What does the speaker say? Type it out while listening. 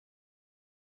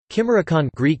Kimmerikon,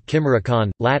 Greek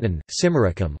Kimmerikon, Latin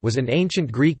Kimmericum, was an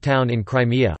ancient Greek town in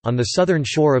Crimea, on the southern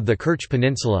shore of the Kerch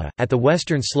Peninsula, at the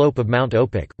western slope of Mount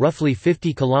Opik, roughly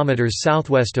 50 kilometers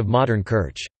southwest of modern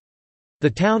Kerch. The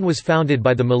town was founded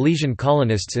by the Milesian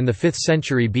colonists in the 5th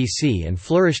century BC and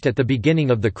flourished at the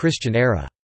beginning of the Christian era.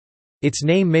 Its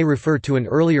name may refer to an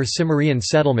earlier Cimmerian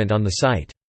settlement on the site.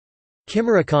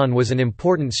 Kimmerikon was an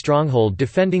important stronghold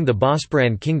defending the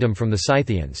Bosporan kingdom from the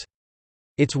Scythians.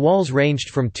 Its walls ranged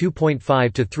from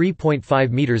 2.5 to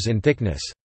 3.5 meters in thickness.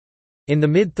 In the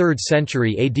mid-3rd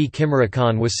century AD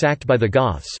Kimmerikon was sacked by the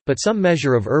Goths, but some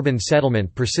measure of urban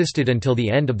settlement persisted until the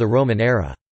end of the Roman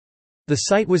era. The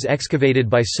site was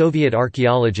excavated by Soviet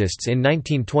archaeologists in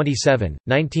 1927,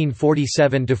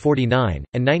 1947–49,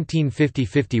 and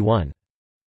 1950–51.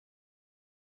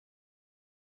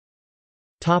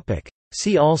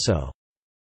 See also: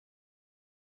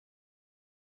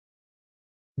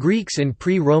 Greeks in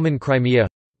pre-Roman Crimea,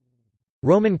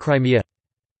 Roman Crimea.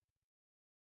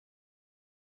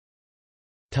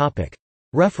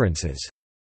 References.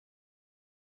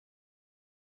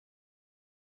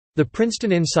 The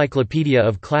Princeton Encyclopedia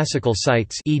of Classical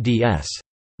Sites eds.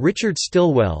 Richard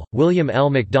Stilwell, William L.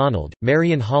 MacDonald,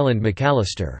 Marion Holland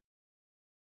McAllister.